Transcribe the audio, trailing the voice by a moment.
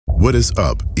What is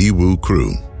up, Ewu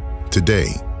crew? Today,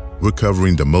 we're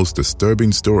covering the most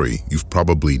disturbing story you've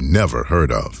probably never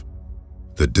heard of.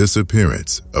 The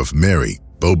disappearance of Mary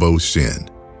BOBO SHINN.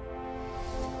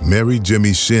 Mary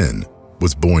Jimmy SHINN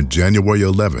was born January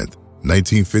 11,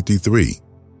 1953,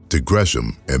 to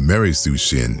Gresham and Mary Sue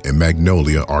SHINN in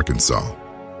Magnolia, Arkansas.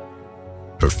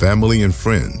 Her family and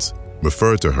friends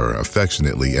referred to her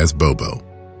affectionately as BOBO.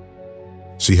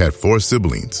 She had 4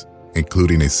 siblings,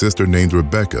 including a sister named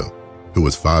Rebecca, who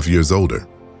was 5 years older.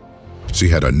 She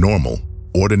had a normal,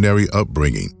 ordinary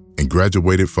upbringing and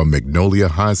graduated from Magnolia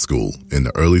High School in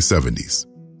the early 70s.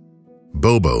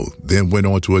 BOBO then went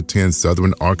on to attend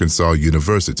Southern Arkansas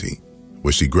University,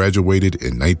 where she graduated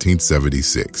in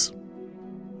 1976.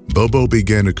 BOBO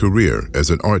began a career as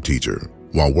an art teacher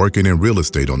while working in real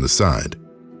estate on the side.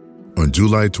 On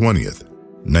July 20th,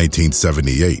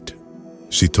 1978,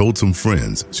 she told some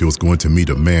friends she was going to meet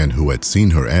a man who had seen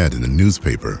her ad in the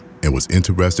newspaper and was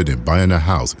interested in buying a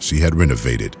house she had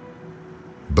renovated.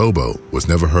 BOBO was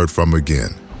never heard from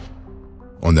again.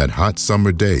 On that hot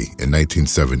summer day in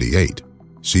 1978,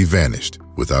 she vanished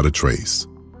without a trace.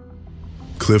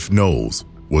 Cliff Knowles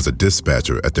was a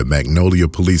dispatcher at the Magnolia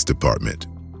Police Department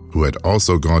who had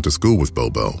also gone to school with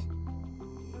BOBO.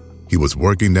 He was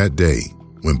working that day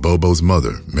when BOBO's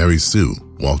mother, Mary Sue,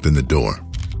 walked in the door.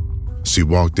 She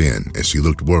walked in and she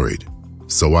looked worried,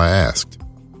 so I asked,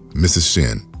 "Mrs.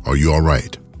 SHINN, are you all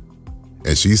right?"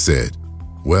 And she said,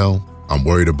 "Well, I'm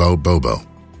worried about BOBO."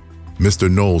 Mr.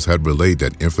 Knowles had relayed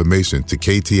that information to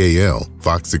KTAL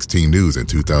Fox 16 News in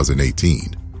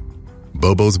 2018.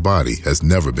 BOBO's body has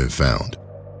never been found.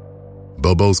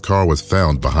 BOBO's car was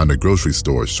found behind a grocery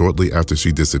store shortly after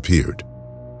she disappeared.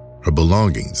 Her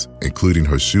belongings, including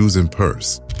her shoes and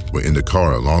purse, were in the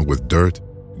car along with dirt,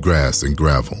 grass, and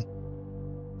gravel.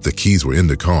 The keys were in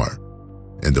the car,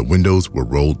 and the windows were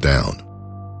rolled down.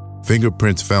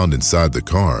 Fingerprints found inside the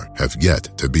car have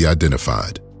yet to be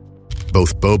identified.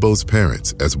 Both BOBO's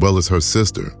parents, as well as her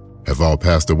sister, have all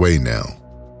passed away now.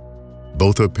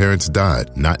 Both her parents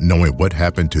died not knowing what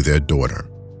happened to their daughter.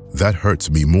 That hurts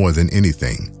me more than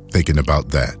anything, thinking about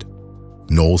that,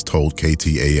 Knowles told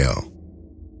KTAL.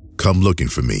 "Come looking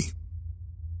for me."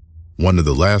 One of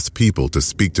the last people to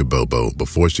speak to BOBO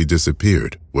before she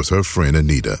disappeared was her friend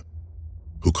Anita,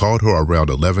 who called her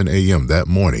around 11 a.m. that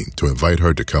morning to invite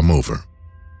her to come over.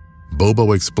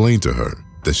 BOBO explained to her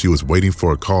that she was waiting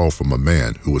for a call from a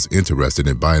man who was interested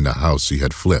in buying the house she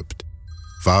had flipped.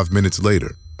 5 minutes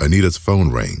later, Anita's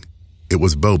phone rang. It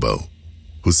was BOBO,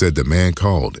 who said the man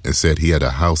called and said he had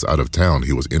a house out of town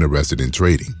he was interested in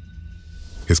trading.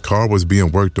 His car was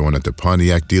being worked on at the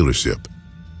Pontiac dealership,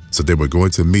 so they were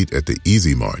going to meet at the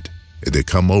Easy Mart and they'd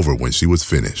come over when she was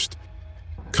finished.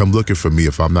 "Come looking for me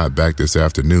if I'm not back this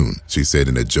afternoon," she said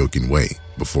in a joking way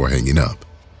before hanging up.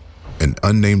 An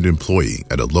unnamed employee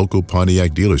at a local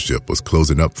Pontiac dealership was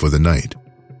closing up for the night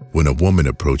when a woman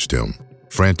approached him,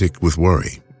 frantic with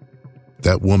worry.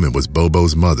 That woman was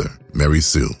BOBO's mother, Mary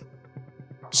Sue.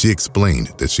 She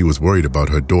explained that she was worried about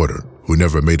her daughter, who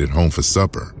never made it home for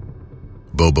supper.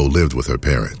 BOBO lived with her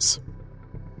parents.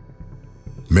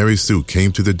 Mary Sue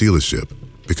came to the dealership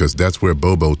because that's where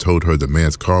BOBO told her the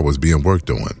man's car was being worked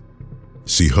on.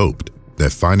 She hoped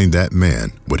that finding that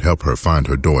man would help her find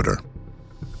her daughter.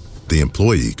 The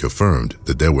employee confirmed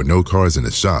that there were no cars in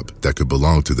the shop that could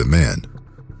belong to the man,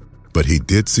 but he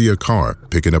did see a car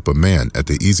picking up a man at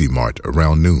the Easy Mart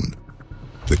around noon.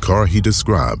 The car he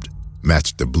described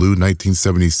matched the blue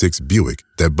 1976 Buick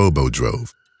that BOBO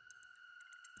drove.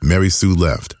 Mary Sue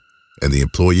left, and the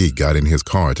employee got in his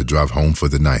car to drive home for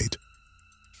the night.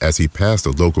 As he passed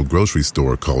a local grocery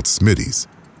store called Smitty's,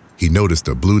 he noticed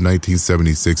a blue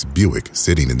 1976 Buick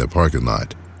sitting in the parking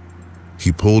lot.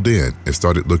 He pulled in and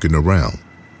started looking around,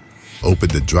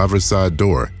 opened the driver's side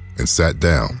door, and sat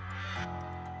down.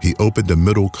 He opened the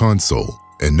middle console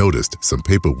and noticed some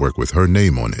paperwork with her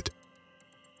name on it.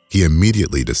 He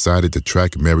immediately decided to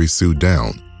track Mary Sue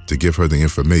down to give her the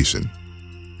information,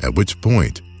 at which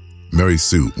point Mary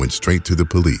Sue went straight to the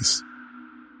police.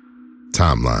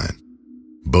 Timeline.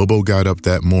 BOBO got up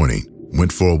that morning,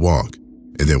 went for a walk,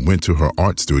 and then went to her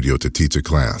art studio to teach a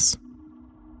class.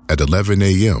 At 11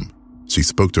 a.m., she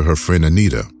spoke to her friend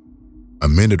Anita. A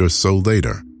minute or so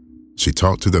later, she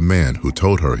talked to the man who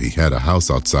told her he had a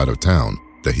house outside of town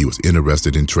that he was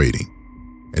interested in trading.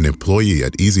 An employee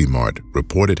at Easy Mart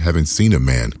reported having seen a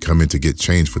man come in to get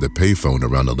change for the payphone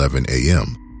around 11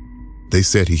 a.m. They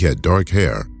said he had dark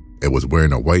hair and was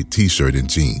wearing a white t-shirt and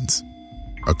jeans.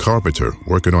 A carpenter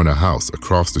working on a house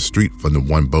across the street from the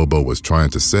one BOBO was trying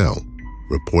to sell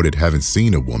reported having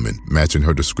seen a woman matching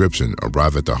her description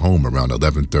arrive at the home around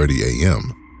 11:30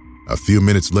 a.m. A few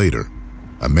minutes later,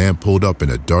 a man pulled up in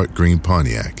a dark green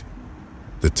Pontiac.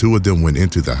 The two of them went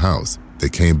into the house. They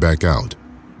came back out,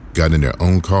 got in their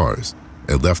own cars,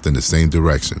 and left in the same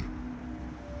direction.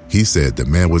 He said the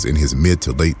man was in his mid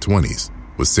to late 20s,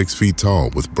 was 6 feet tall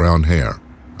with brown hair,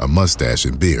 a mustache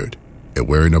and beard, and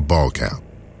wearing a ball cap.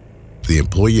 The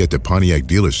employee at the Pontiac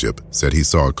dealership said he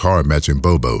saw a car matching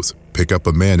Bobo's pick up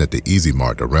a man at the Easy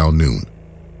Mart around noon.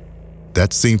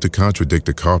 That seemed to contradict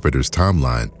the Carpenter's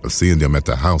timeline of seeing them at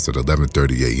the house at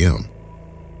 11:30 a.m.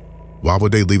 Why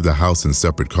would they leave the house in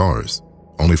separate cars,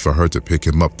 only for her to pick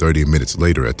him up 30 minutes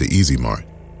later at the Easy Mart?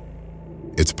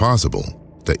 It's possible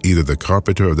that either the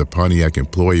Carpenter or the Pontiac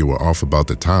employee were off about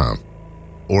the time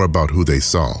or about who they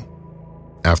saw.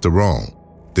 After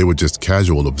all, they were just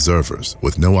casual observers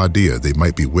with no idea they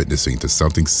might be witnessing to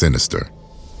something sinister.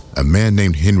 A man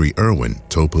named Henry Irwin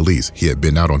told police he had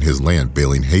been out on his land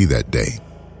baling hay that day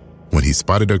when he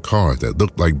spotted a car that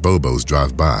looked like Bobo's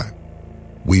drive by,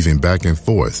 weaving back and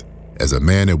forth as a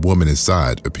man and woman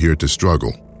inside appeared to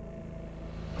struggle.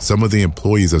 Some of the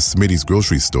employees of Smitty's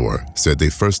grocery store said they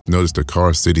first noticed a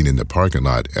car sitting in the parking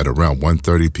lot at around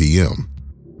 1:30 p.m.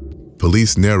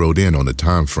 Police narrowed in on the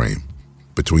time frame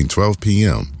between 12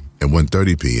 p.m. and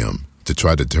 1:30 p.m. to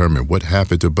try to determine what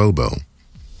happened to Bobo.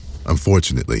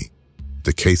 Unfortunately,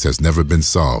 the case has never been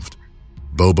solved.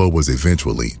 Bobo was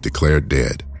eventually declared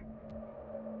dead.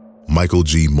 Michael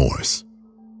G. Morse.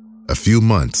 A few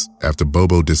months after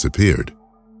Bobo disappeared,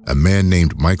 a man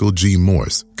named Michael G.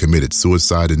 Morse committed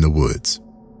suicide in the woods.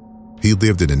 He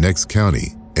lived in the next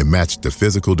county and matched the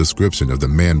physical description of the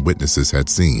man witnesses had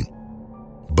seen.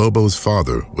 Bobo's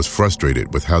father was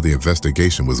frustrated with how the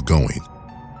investigation was going,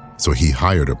 so he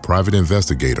hired a private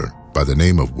investigator by the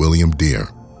name of William Deere.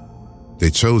 They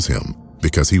chose him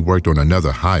because he worked on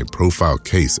another high-profile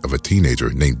case of a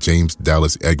teenager named James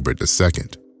Dallas Egbert II.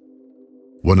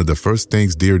 One of the first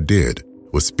things Deere did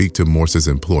was speak to Morse's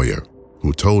employer,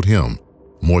 who told him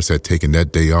Morse had taken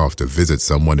that day off to visit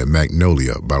someone in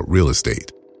Magnolia about real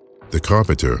estate. The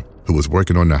carpenter, who was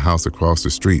working on the house across the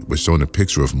street, was shown a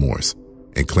picture of Morse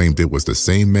and claimed it was the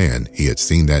same man he had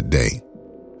seen that day.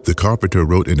 The carpenter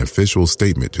wrote an official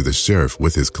statement to the sheriff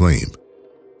with his claim.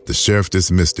 The sheriff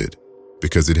dismissed it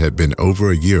because it had been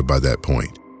over a year by that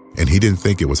point, and he didn't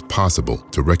think it was possible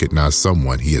to recognize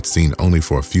someone he had seen only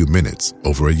for a few minutes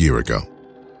over a year ago.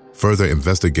 Further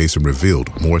investigation revealed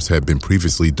Morse had been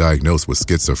previously diagnosed with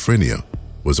schizophrenia,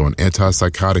 was on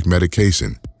antipsychotic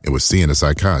medication, and was seeing a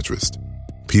psychiatrist.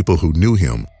 People who knew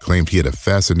him claimed he had a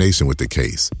fascination with the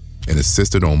case and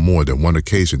insisted on more than one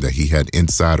occasion that he had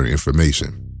insider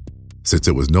information. Since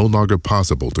it was no longer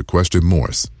possible to question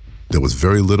Morse, there was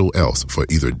very little else for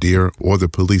either Deere or the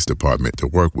police department to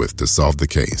work with to solve the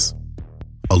case.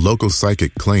 A local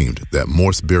psychic claimed that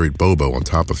Morse buried Bobo on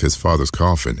top of his father's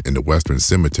coffin in the Western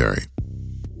Cemetery.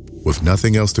 With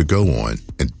nothing else to go on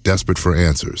and desperate for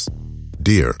answers,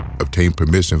 Deere obtained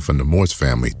permission from the Morse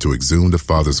family to exhume the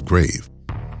father's grave.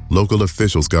 Local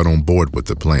officials got on board with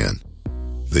the plan.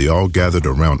 They all gathered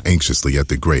around anxiously at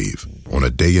the grave on a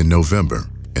day in November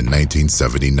in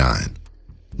 1979.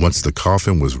 Once the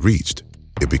coffin was reached,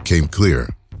 it became clear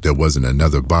there wasn't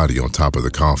another body on top of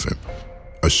the coffin.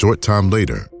 A short time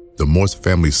later, the Morse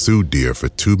family sued Deere for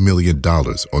 $2 million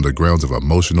on the grounds of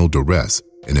emotional duress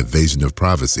and invasion of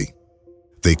privacy.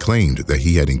 They claimed that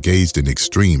he had engaged in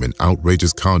extreme and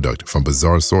outrageous conduct from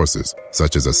bizarre sources,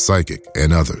 such as a psychic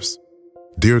and others.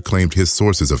 Deere claimed his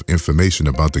sources of information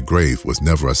about the grave was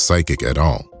never a psychic at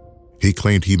all. He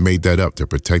claimed he made that up to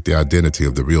protect the identity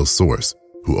of the real source,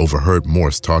 who overheard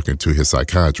Morse talking to his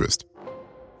psychiatrist.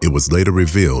 It was later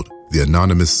revealed the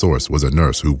anonymous source was a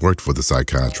nurse who worked for the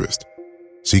psychiatrist.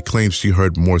 She claimed she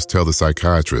heard Morse tell the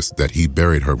psychiatrist that he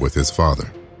buried her with his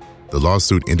father. The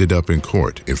lawsuit ended up in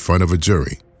court in front of a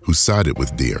jury who sided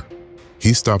with Deere.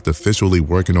 He stopped officially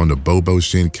working on the BOBO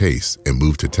SHINN case and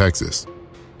moved to Texas.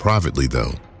 Privately,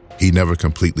 though, he never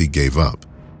completely gave up.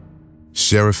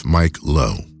 Sheriff Mike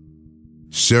Lowe.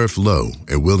 Sheriff Lowe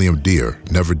and William Deere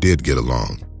never did get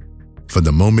along. From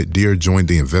the moment Deere joined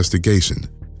the investigation,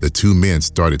 the two men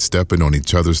started stepping on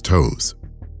each other's toes.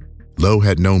 Lowe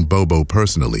had known Bobo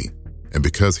personally, and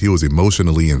because he was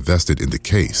emotionally invested in the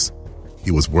case,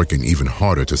 he was working even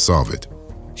harder to solve it.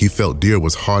 He felt Deere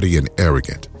was haughty and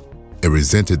arrogant, and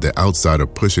resented the outsider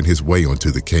pushing his way onto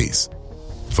the case.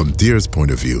 From Deere's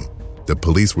point of view, the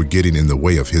police were getting in the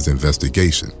way of his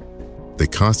investigation. They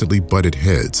constantly butted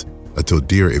heads until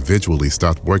Deere eventually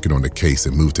stopped working on the case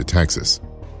and moved to Texas.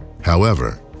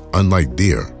 However, unlike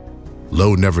Deere,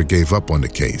 Lowe never gave up on the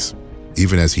case,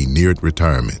 even as he neared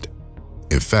retirement.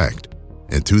 In fact,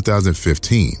 in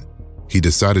 2015, he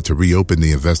decided to reopen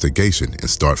the investigation and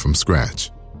start from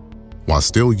scratch. While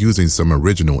still using some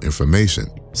original information,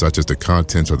 such as the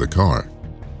contents of the car,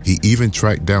 he even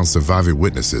tracked down surviving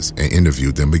witnesses and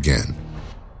interviewed them again.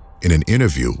 In an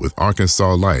interview with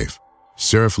Arkansas Life,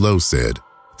 Sheriff Lowe said,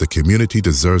 "The community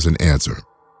deserves an answer.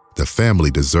 The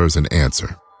family deserves an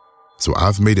answer. So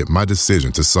I've made it my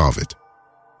decision to solve it.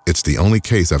 It's the only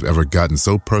case I've ever gotten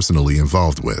so personally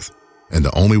involved with, and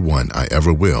the only one I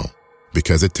ever will,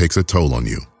 because it takes a toll on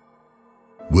you."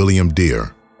 William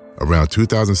Deere. Around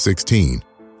 2016,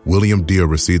 William Deere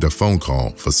received a phone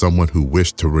call for someone who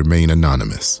wished to remain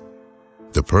anonymous.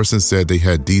 The person said they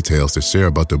had details to share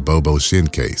about the BOBO SHINN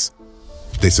case.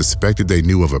 They suspected they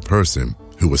knew of a person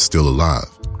who was still alive,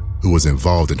 who was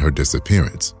involved in her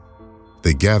disappearance.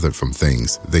 They gathered from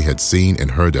things they had seen and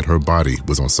heard that her body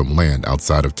was on some land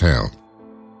outside of town.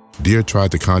 Deere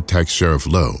tried to contact Sheriff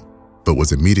Lowe, but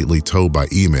was immediately told by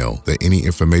email that any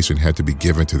information had to be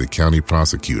given to the county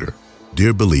prosecutor.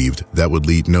 Deere believed that would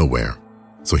lead nowhere,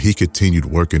 so he continued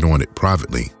working on it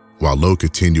privately while Lowe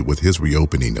continued with his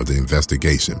reopening of the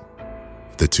investigation.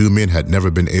 The two men had never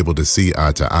been able to see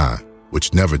eye to eye,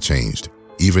 which never changed,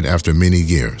 even after many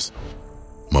years.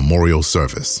 Memorial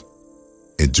service.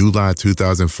 In July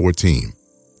 2014,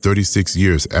 36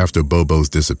 years after BOBO's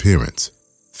disappearance,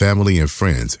 family and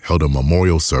friends held a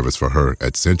memorial service for her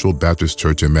at Central Baptist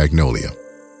Church in Magnolia.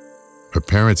 Her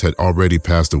parents had already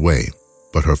passed away,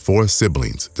 but her 4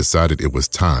 siblings decided it was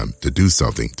time to do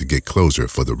something to get closure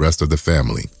for the rest of the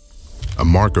family. A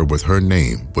marker with her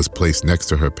name was placed next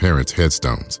to her parents'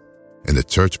 headstones, and the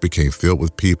church became filled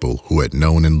with people who had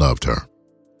known and loved her.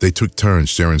 They took turns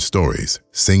sharing stories,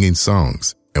 singing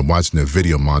songs, and watching a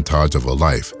video montage of a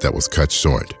life that was cut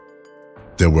short.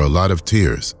 There were a lot of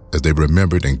tears as they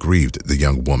remembered and grieved the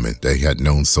young woman they had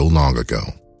known so long ago.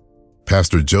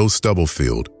 Pastor Joe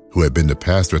Stubblefield, who had been the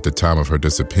pastor at the time of her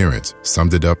disappearance,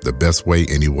 summed it up the best way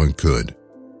anyone could.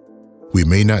 "We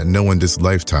may not know in this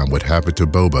lifetime what happened to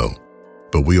BOBO,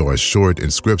 but we are assured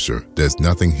in Scripture there's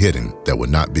nothing hidden that will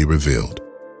not be revealed."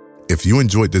 If you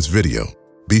enjoyed this video,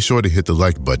 be sure to hit the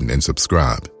like button and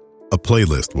subscribe. A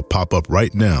playlist will pop up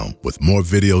right now with more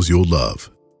videos you'll love.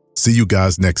 See you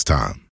guys next time.